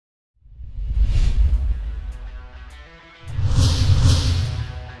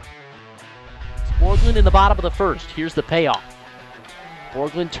7 in the bottom of the first. Here's the payoff.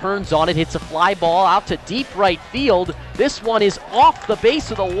 Borglund turns on it, hits a fly ball out to deep right field. This one is off the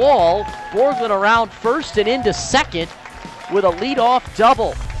base of the wall. Borglund around first and into second with a leadoff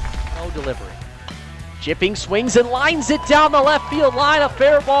double. No delivery. Chipping swings and lines it down the left field line. A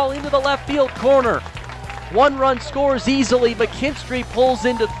fair ball into the left field corner. 1 run scores easily. McKinstry pulls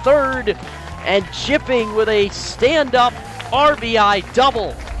into third, and Chipping with a stand-up RBI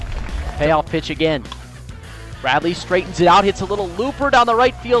double. Payoff pitch again. Bradley straightens it out, hits a little looper down the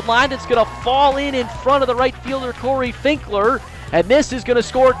right field line. It's going to fall in front of the right fielder, Corey Finkler, and this is going to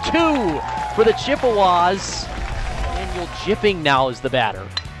score 2 for the Chippewas. Daniel Chipping now is the batter.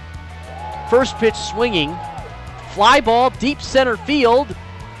 First pitch swinging, fly ball deep center field,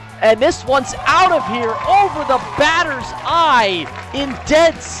 and this one's out of here over the batter's eye in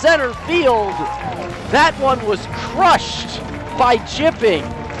dead center field. That one was crushed by Chipping.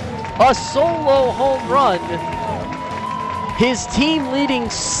 A solo home run, his team leading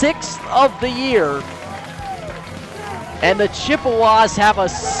 6th of the year, and the Chippewas have a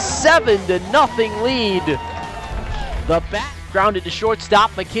 7-0 lead. The bat grounded to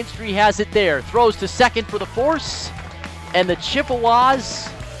shortstop. McKinstry has it there, throws to second for the force, and the Chippewas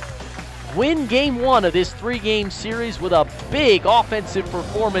win game 1 of this 3-game series with a big offensive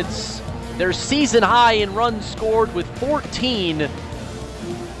performance. Their season high in runs scored with 14.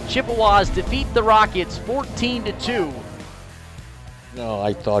 Chippewas defeat the Rockets 14-2. No,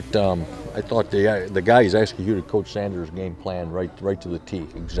 I thought the guys executed Coach Sanders' game plan right to the T.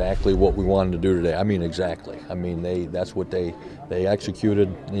 Exactly what we wanted to do today. I mean, exactly. I mean, that's what they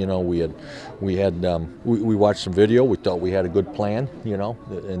executed. You know, we watched some video. We thought we had a good plan. You know,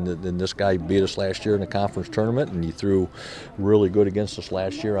 and this guy beat us last year in the conference tournament, and he threw really good against us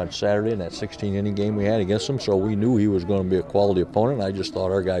last year on Saturday in that 16-inning game we had against him. So we knew he was going to be a quality opponent. I just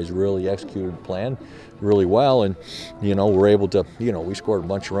thought our guys really executed the plan really well, and you know, we're able to, you know, we scored a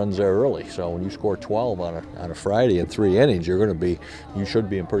bunch of runs there early. So when you score 12 on a Friday in 3 innings, you should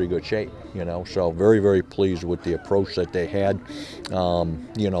be in pretty good shape, you know. So very pleased with the approach that they had,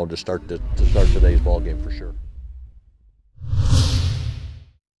 you know, to start today's ball game for sure.